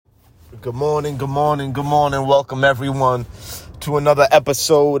Good morning, good morning, good morning. Welcome everyone to another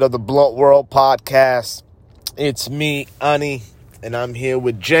episode of the Blunt World Podcast. It's me, Ani, and I'm here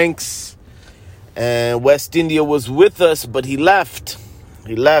with Jenks. And West India was with us, but he left.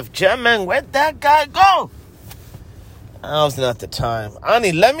 German, where'd that guy go? Now's not the time.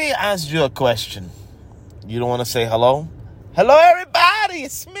 Ani, let me ask you a question. You don't want to say hello? Hello, everybody.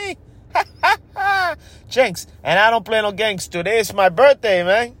 It's me. Jenks, and I don't play no games. Today is my birthday,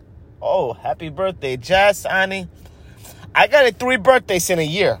 man. Oh, happy birthday, Jess, Annie. I got 3 birthdays in a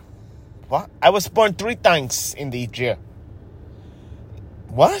year. What? I was born 3 times in the year.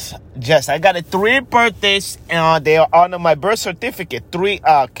 What? Jess, I got 3 birthdays, and they are on my birth certificate. 3.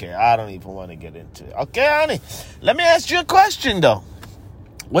 Okay, I don't even want to get into it. Okay, Annie, let me ask you a question, though.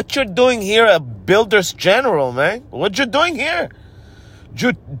 What you're doing here at Builders General, man? What you doing here?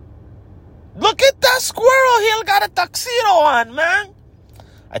 Look at that squirrel. He got a tuxedo on, man.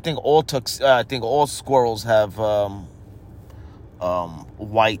 I think all squirrels have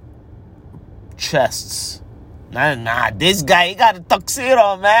white chests. Nah. This guy, he got a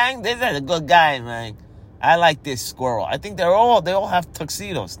tuxedo, man. This is a good guy, man. I like this squirrel. I think they all have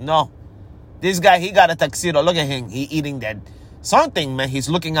tuxedos. No, this guy, he got a tuxedo. Look at him. He eating that something, man. He's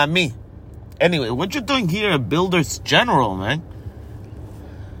looking at me. Anyway, what you doing here at Builders General, man?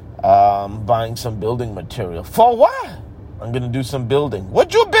 Buying some building material. For what? I'm going to do some building.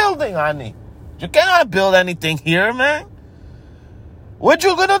 What you building, honey? You cannot build anything here, man. What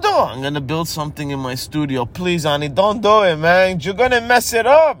you going to do? I'm going to build something in my studio. Please, honey, don't do it, man. You're going to mess it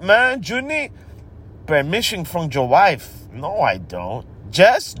up, man. You need permission from your wife. No, I don't.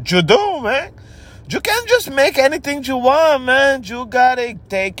 Just, you do, man. You can't just make anything you want, man. You got to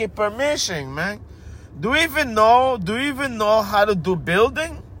take a permission, man. Do you even know how to do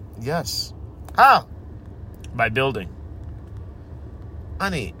building? Yes. How? By building.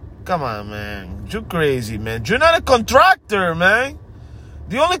 Honey, come on, man. You crazy, man. You're not a contractor, man.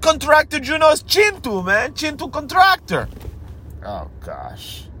 The only contractor you know is Chintu, man. Chintu contractor. Oh,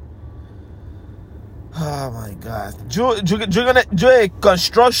 gosh. Oh, my God. You're a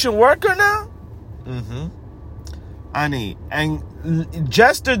construction worker now? Mm-hmm. Honey, and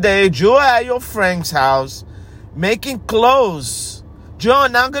yesterday, you were at your friend's house making clothes. You're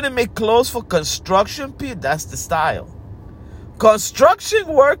now going to make clothes for construction people? That's the style. Construction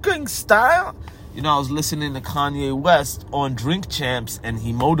working style? You know, I was listening to Kanye West on Drink Champs, and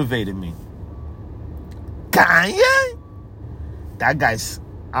he motivated me. Kanye? That guy's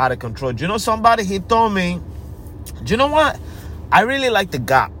out of control. Do you know somebody? He told me, do you know what? I really like the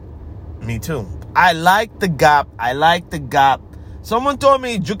Gap. Me too. I like the Gap. Someone told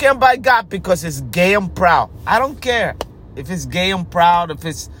me, you can't buy Gap because it's gay and proud. I don't care if it's gay and proud, if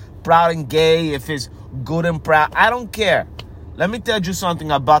it's proud and gay, if it's good and proud. I don't care. Let me tell you something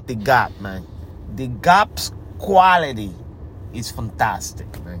about the Gap, man. The Gap's quality is fantastic,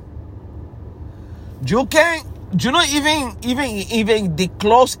 man. You know, even the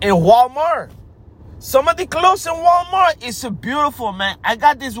clothes in Walmart. Some of the clothes in Walmart is beautiful, man. I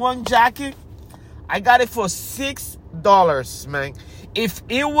got this one jacket. I got it for $6, man. If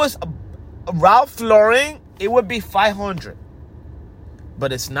it was Ralph Lauren, it would be $500.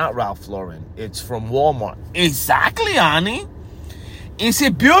 But it's not Ralph Lauren. It's from Walmart. Exactly, honey. It's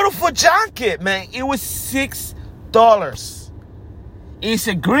a beautiful jacket, man. It was $6. It's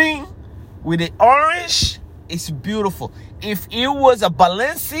a green with the orange. It's beautiful. If it was a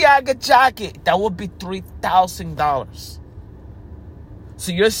Balenciaga jacket, that would be $3,000.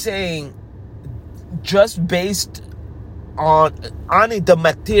 So you're saying just based on the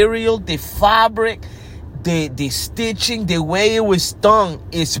material, the fabric, the stitching, the way it was done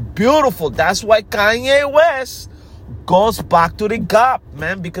is beautiful. That's why Kanye West goes back to the Gap,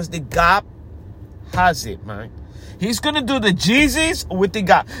 man, because the Gap has it, man. He's going to do the Yeezys with the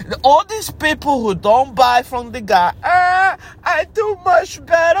Gap. All these people who don't buy from the Gap, I do much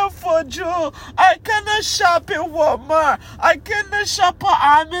better for you. I cannot shop in Walmart. I cannot shop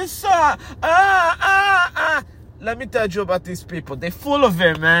on Amazon. Let me tell you about these people. They're full of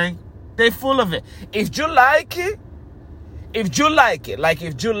it, man. They're full of it. If you like it,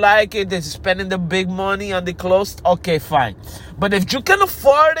 they're spending the big money on the clothes, okay, fine. But if you can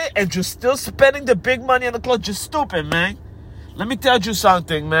afford it and you're still spending the big money on the clothes, you're stupid, man. Let me tell you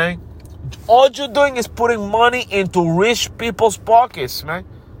something, man. All you're doing is putting money into rich people's pockets, man.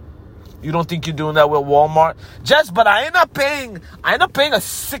 You don't think you're doing that with Walmart? But I ain't not paying a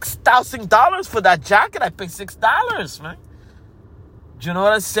 $6,000 for that jacket. I paid $6, man. Do you know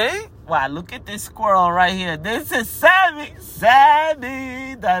what I'm saying? Wow, look at this squirrel right here. This is Sammy,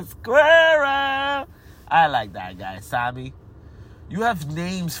 the squirrel. I like that guy, Sammy. You have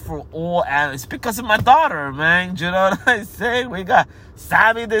names for all animals. It's because of my daughter, man. Do you know what I'm saying? We got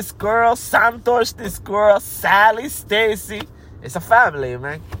Sammy the squirrel, Santos the squirrel, Sally, Stacy. It's a family,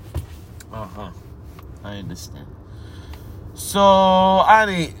 man. I understand. So,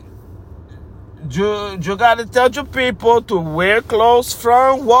 Annie, you gotta tell your people to wear clothes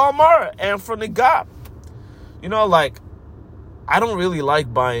from Walmart and from the Gap. You know, like, I don't really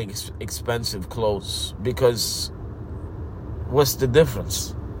like buying expensive clothes because what's the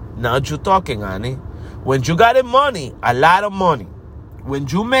difference? Now you're talking, Annie. When you got money, a lot of money, when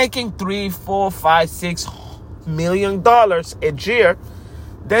you're making $3, $4, $5, $6 million a year,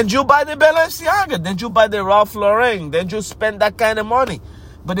 then you buy the Balenciaga, then you buy the Ralph Lauren, then you spend that kind of money.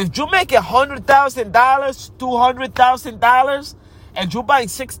 But if you make $100,000, $200,000, and you buying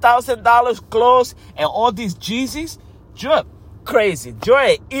 $6,000 clothes and all these Yeezys, you're crazy. You're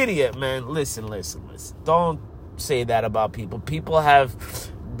an idiot, man. Listen. Don't say that about people. People have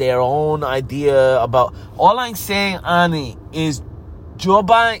their own idea about. All I'm saying, Annie, is you're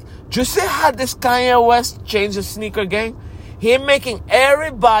buying. Just see how this Kanye West changed the sneaker game. He making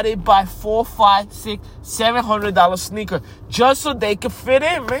everybody buy $400, $500, $600, $700 sneaker just so they can fit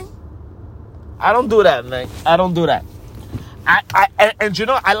in, man. I don't do that, man. I don't do that. And you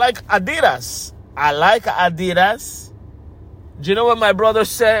know, I like Adidas. Do you know what my brother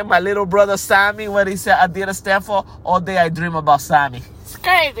said? My little brother Sammy, what he said Adidas stand for? All day I dream about Sammy. It's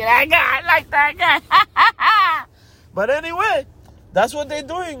crazy, that guy. I like that guy. But anyway, that's what they're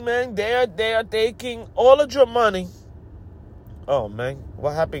doing, man. They are taking all of your money. Oh, man,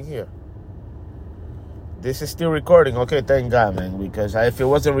 what happened here? This is still recording. Okay, thank God, man, because if it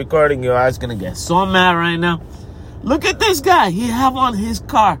wasn't recording, your eyes gonna get so mad right now. Look at this guy. He have on his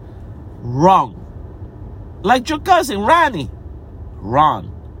car wrong. Like your cousin, Ronald.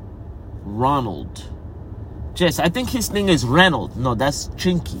 Jess, I think his name is Reynolds. No, that's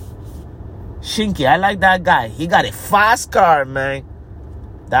Shinky. I like that guy. He got a fast car, man.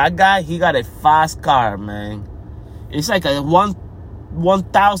 That guy, he got a fast car, man. It's like a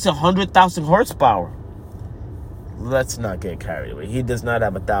 1,000 horsepower. Let's not get carried away. He does not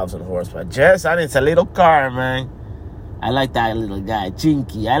have 1,000 horsepower. Jess, it's a little car, man. I like that little guy,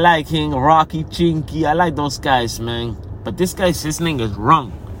 Chinky. I like him, Rocky Chinky. I like those guys, man. But this guy's, his name is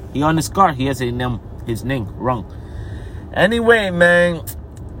wrong. He on his car, he has his name wrong. Anyway, man,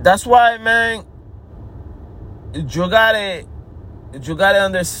 that's why, man, you gotta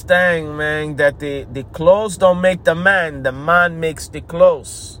understand, man, that the clothes don't make the man makes the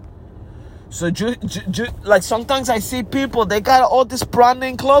clothes. So, like, sometimes I see people, they got all this brand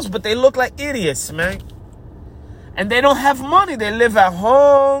name clothes, but they look like idiots, man. And they don't have money. They live at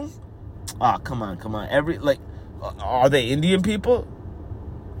home. Oh, come on. Are they Indian people?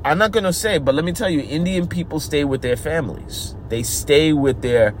 I'm not going to say, but let me tell you, Indian people stay with their families. They stay with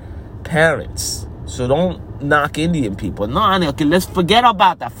their parents. So don't knock Indian people. No, okay, let's forget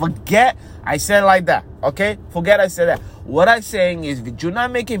about that. I said it like that, okay? Forget I said that. What I'm saying is, if you're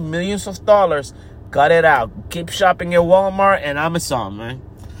not making millions of dollars, cut it out. Keep shopping at Walmart and Amazon, man.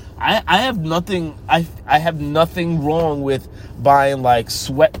 I have nothing. I have nothing wrong with buying like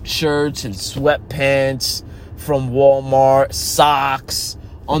sweatshirts and sweatpants from Walmart, socks,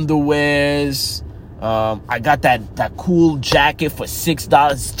 underwears. I got that cool jacket for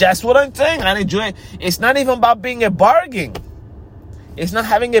 $6. That's what I'm saying. I enjoy it. It's not even about being a bargain. It's not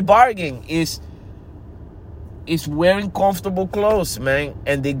having a bargain. It's wearing comfortable clothes, man.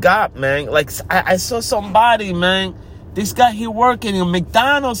 And they got, man. Like I saw somebody, man. This guy, he working in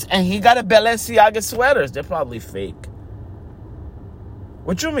McDonald's and he got a Balenciaga sweaters. They're probably fake.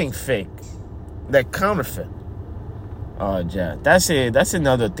 What you mean fake? They're counterfeit. Oh, yeah. That's it. That's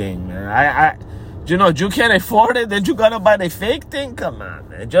another thing, man. You know, you can't afford it, then you gotta buy the fake thing? Come on,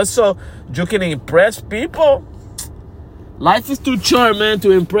 man. Just so you can impress people? Life is too short, man,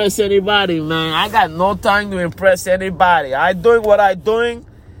 to impress anybody, man. I got no time to impress anybody. I doing what I doing,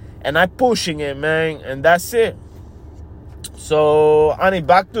 and I pushing it, man. And that's it. So, Annie,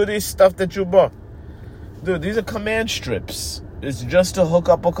 back to this stuff that you bought. Dude, these are command strips. It's just to hook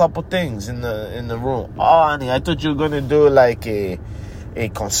up a couple things in the room. Oh, Annie, I thought you were going to do like a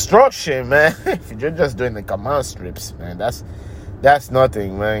construction, man. If you're just doing the command strips, man, that's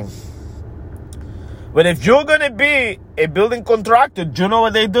nothing, man. But if you're going to be a building contractor, do you know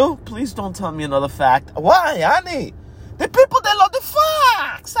what they do? Please don't tell me another fact. Why, Annie? The people, they love the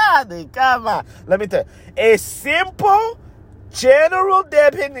facts, Annie. Come on. Let me tell you. A simple general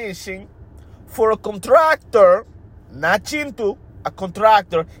definition for a contractor, not Chintu, a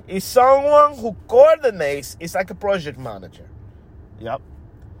contractor, is someone who coordinates. It's like a project manager. Yep.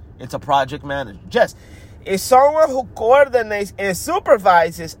 It's a project manager. Just, is someone who coordinates and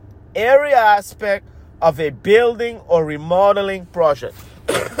supervises every aspect of a building or remodeling project.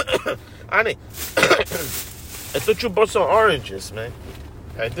 Honey, I thought you bought some oranges, man.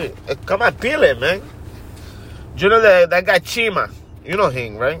 I did. Come on, peel it, man. Do you know that guy Chima? You know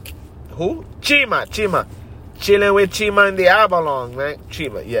him, right? Who? Chima. Chilling with Chima in the Avalon, man.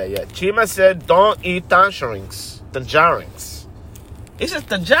 Chima, yeah. Chima said, don't eat tangerines. Is it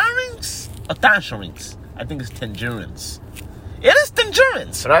tangerines or tangerines? I think it's tangerines. It is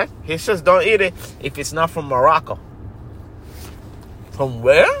tangerines, right? He says don't eat it if it's not from Morocco. From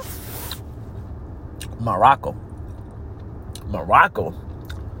where? Morocco.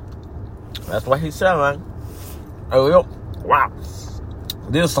 That's what he said, man. Oh, yo. Wow.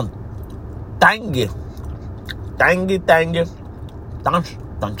 This is some tangy tangerines.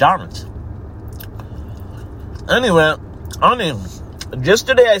 Anyway, honey,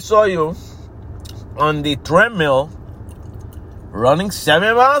 yesterday I saw you on the treadmill running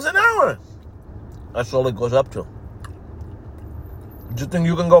 7 miles an hour. That's all it goes up to. Do you think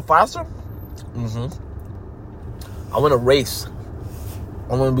you can go faster? I want to race.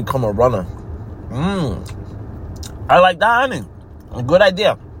 I want to become a runner. I like that, honey. A good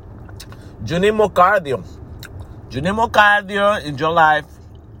idea. You need more cardio. You need more cardio in your life.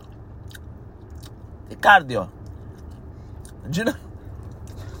 The cardio. You know?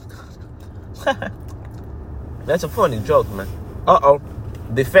 That's a funny joke, man. Uh-oh.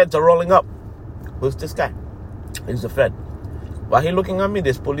 The feds are rolling up. Who's this guy? He's the Fed. Why he looking at me,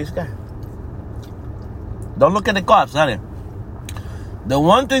 this police guy? Don't look at the cops, honey. The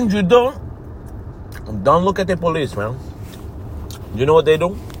one thing you don't look at the police, man. You know what they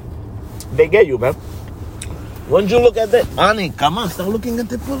do? They get you, man. Once you look at that, honey, come on, stop looking at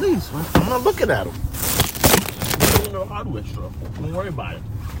the police, man. I'm not looking at them. You're in the hardware store. Don't worry about it.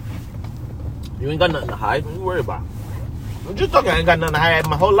 You ain't got nothing to hide. Don't worry about it. I'm just talking. I ain't got nothing to hide.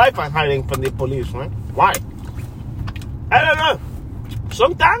 My whole life I'm hiding from the police, man. Why? I don't know.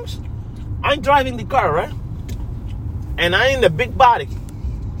 Sometimes I'm driving the car, right? And I in the big body.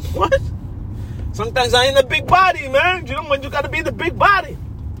 What? Sometimes I in the big body, man. You know when you gotta be the big body.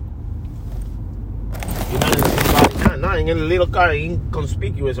 You're not in the big body. No, I'm in a little car,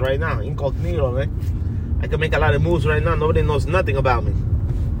 inconspicuous right now. Incognito, man. I can make a lot of moves right now. Nobody knows nothing about me.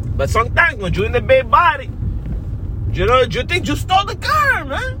 But sometimes when you're in the big body, you know, you think you stole the car,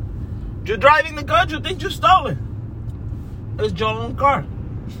 man. You're driving the car, you think you stole it. It's your own car.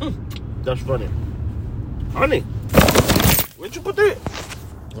 That's funny. Honey, where'd you put the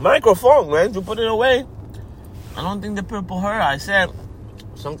microphone, man? You put it away. I don't think the people heard. I said,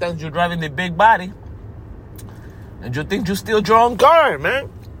 sometimes you're driving the big body and you think you steal your own car, man.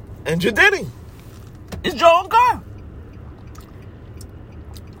 And you didn't. It's your own car.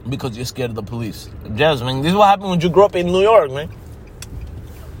 Because you're scared of the police. Jasmine, this is what happened when you grew up in New York, man.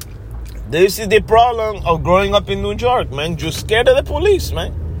 This is the problem of growing up in New York, man. You're scared of the police,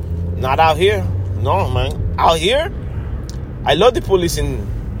 man. Not out here. No, man. Out here, I love the police in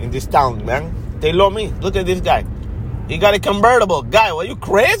this town, man. They love me. Look at this guy. He got a convertible. Guy, are you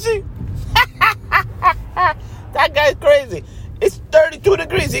crazy? That guy's crazy. It's 32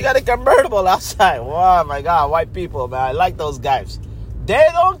 degrees. He got a convertible outside. Oh, my God. White people, man. I like those guys. They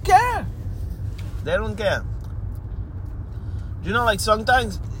don't care. They don't care. You know, like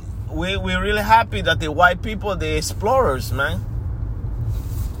sometimes we're really happy that the white people, the explorers, man.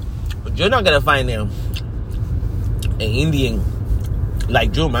 But you're not going to find an Indian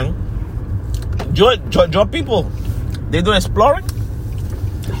like you, man. Your people, they do exploring?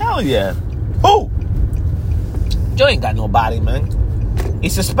 Hell yeah. Who? You ain't got nobody, man.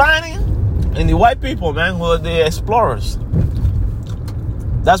 It's Hispanic and the white people, man, who are the explorers.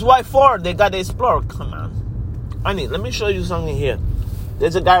 That's why Ford, they got the Explorer. Come on. Honey, let me show you something here.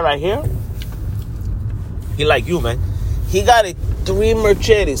 There's a guy right here. He like you, man. He got a 3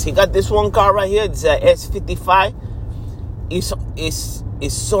 Mercedes. He got this one car right here. It's a S55.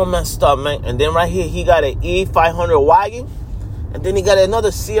 It's so messed up, man. And then right here, he got an E500 wagon. And then he got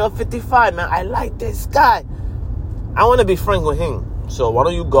another CL55, man. I like this guy. I want to be friends with him. So why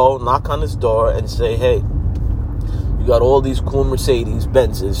don't you go knock on his door and say, hey, you got all these cool Mercedes,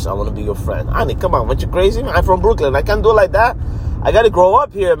 Benzes. I want to be your friend. Honey, come on. Aren't you crazy? I'm from Brooklyn. I can't do it like that. I got to grow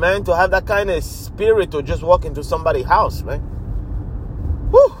up here, man, to have that kind of spirit to just walk into somebody's house, man.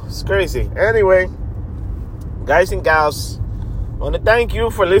 Whew, it's crazy. Anyway, guys and gals, I want to thank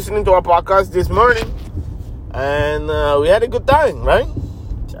you for listening to our podcast this morning. And we had a good time, right?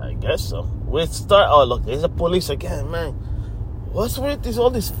 I guess so. Oh, look, there's the police again, man. What's with all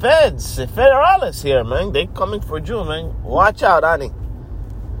these feds? The federales here, man. They coming for you, man. Watch out, honey.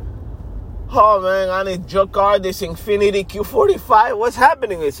 Oh man, I need your car, this Infiniti Q45. What's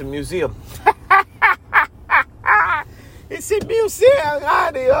happening? It's a museum. It's a museum,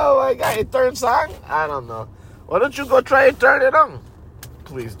 honey. Oh my God, it turns on? I don't know. Why don't you go try and turn it on?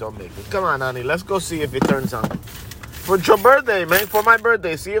 Please don't make me. Come on, honey. Let's go see if it turns on. For your birthday, man. For my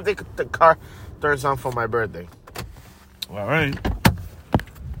birthday. See if the car turns on for my birthday. All right.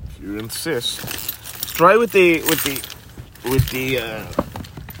 If you insist. Try with the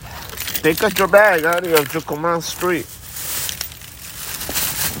take out your bag out of your command street.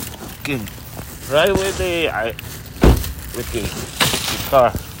 Okay. Try with the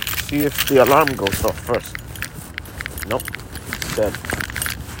car. See if the alarm goes off first. Nope. It's dead.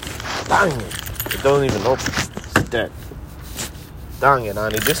 Dang it. It don't even open. It's dead. Dang it,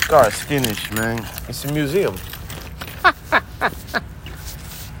 honey. This car is finished, man. It's a museum.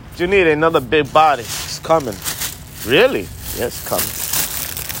 You need another big body. It's coming. Really? Yes, it's coming.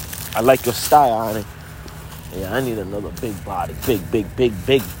 I like your style, honey. Yeah, I need another big body.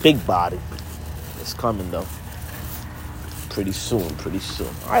 Big body. It's coming, though. Pretty soon.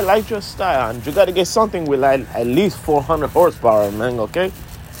 I like your style, honey. You got to get something with like at least 400 horsepower, man, okay?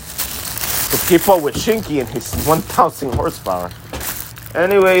 To keep up with Shinky and his 1,000 horsepower.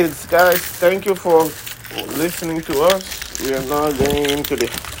 Anyways, guys, thank you for listening to us. We are now going into the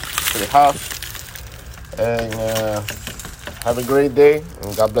house. And have a great day.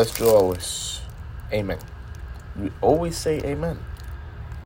 And God bless you always. Amen. We always say amen.